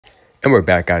And we're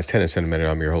back, guys. Tennis in a minute.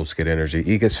 I'm your host, Get Energy.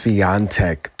 Iga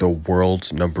Swiatek, the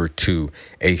world's #2,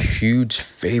 a huge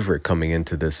favorite coming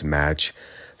into this match.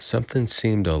 Something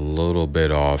seemed a little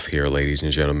bit off here, ladies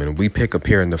and gentlemen. We pick up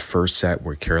here in the first set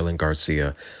where Caroline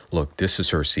Garcia, look, this is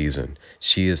her season.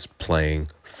 She is playing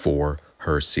for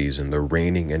her season, the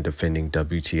reigning and defending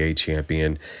WTA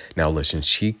champion. Now, listen,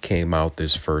 she came out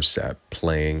this first set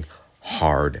playing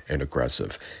hard and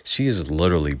aggressive. She is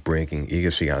literally bringing Iga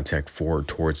Swiatek forward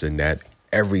towards the net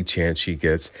every chance she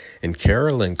gets, and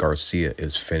Caroline Garcia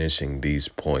is finishing these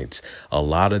points. A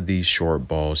lot of these short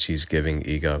balls she's giving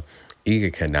Iga.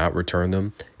 Iga cannot return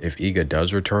them. If Iga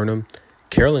does return them,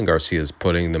 Caroline Garcia is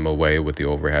putting them away with the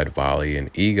overhead volley,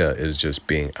 and Iga is just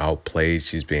being outplayed.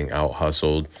 She's being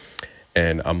out-hustled,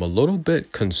 and I'm a little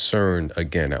bit concerned,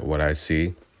 again, at what I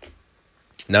see.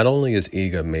 Not only is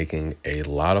Iga making a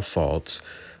lot of faults,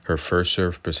 her first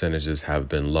serve percentages have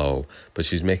been low, but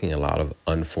she's making a lot of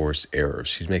unforced errors.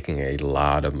 She's making a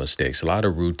lot of mistakes, a lot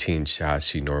of routine shots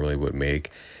she normally would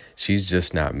make. She's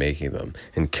just not making them.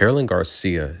 And Caroline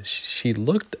Garcia, she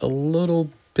looked a little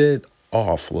bit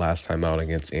off last time out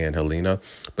against Helena.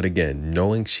 But again,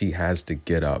 knowing she has to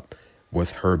get up with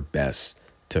her best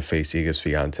to face Iga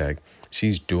Swiatek,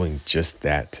 she's doing just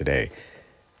that today.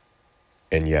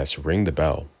 And yes, ring the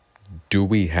bell. Do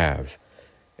we have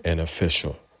an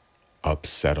official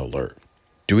upset alert?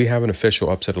 Do we have an official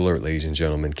upset alert, ladies and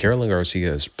gentlemen? Caroline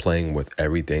Garcia is playing with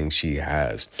everything she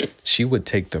has. She would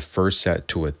take the first set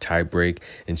to a tiebreak,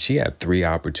 and she had 3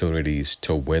 opportunities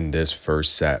to win this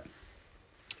first set.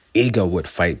 Iga would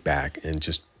fight back and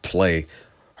just play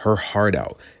her heart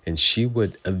out, and she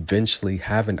would eventually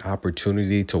have an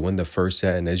opportunity to win the first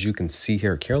set. And as you can see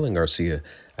here, Caroline Garcia,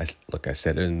 I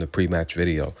said it in the pre-match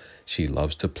video, she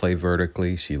loves to play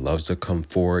vertically. She loves to come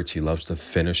forward. She loves to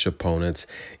finish opponents.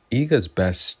 Iga's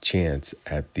best chance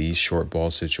at these short ball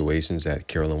situations that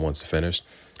Caroline wants to finish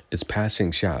is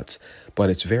passing shots. But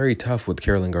it's very tough with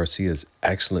Caroline Garcia's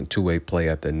excellent two-way play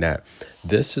at the net.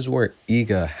 This is where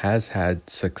Iga has had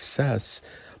success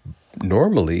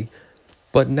normally,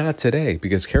 but not today,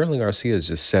 because Caroline Garcia is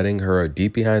just setting her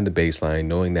deep behind the baseline,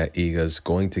 knowing that Iga's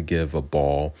going to give a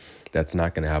ball that's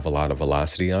not going to have a lot of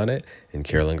velocity on it. And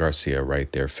Caroline Garcia right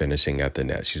there finishing at the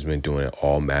net. She's been doing it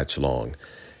all match long.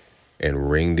 And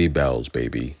ring the bells,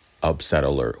 baby. Upset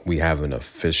alert. We have an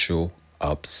official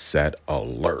upset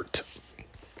alert.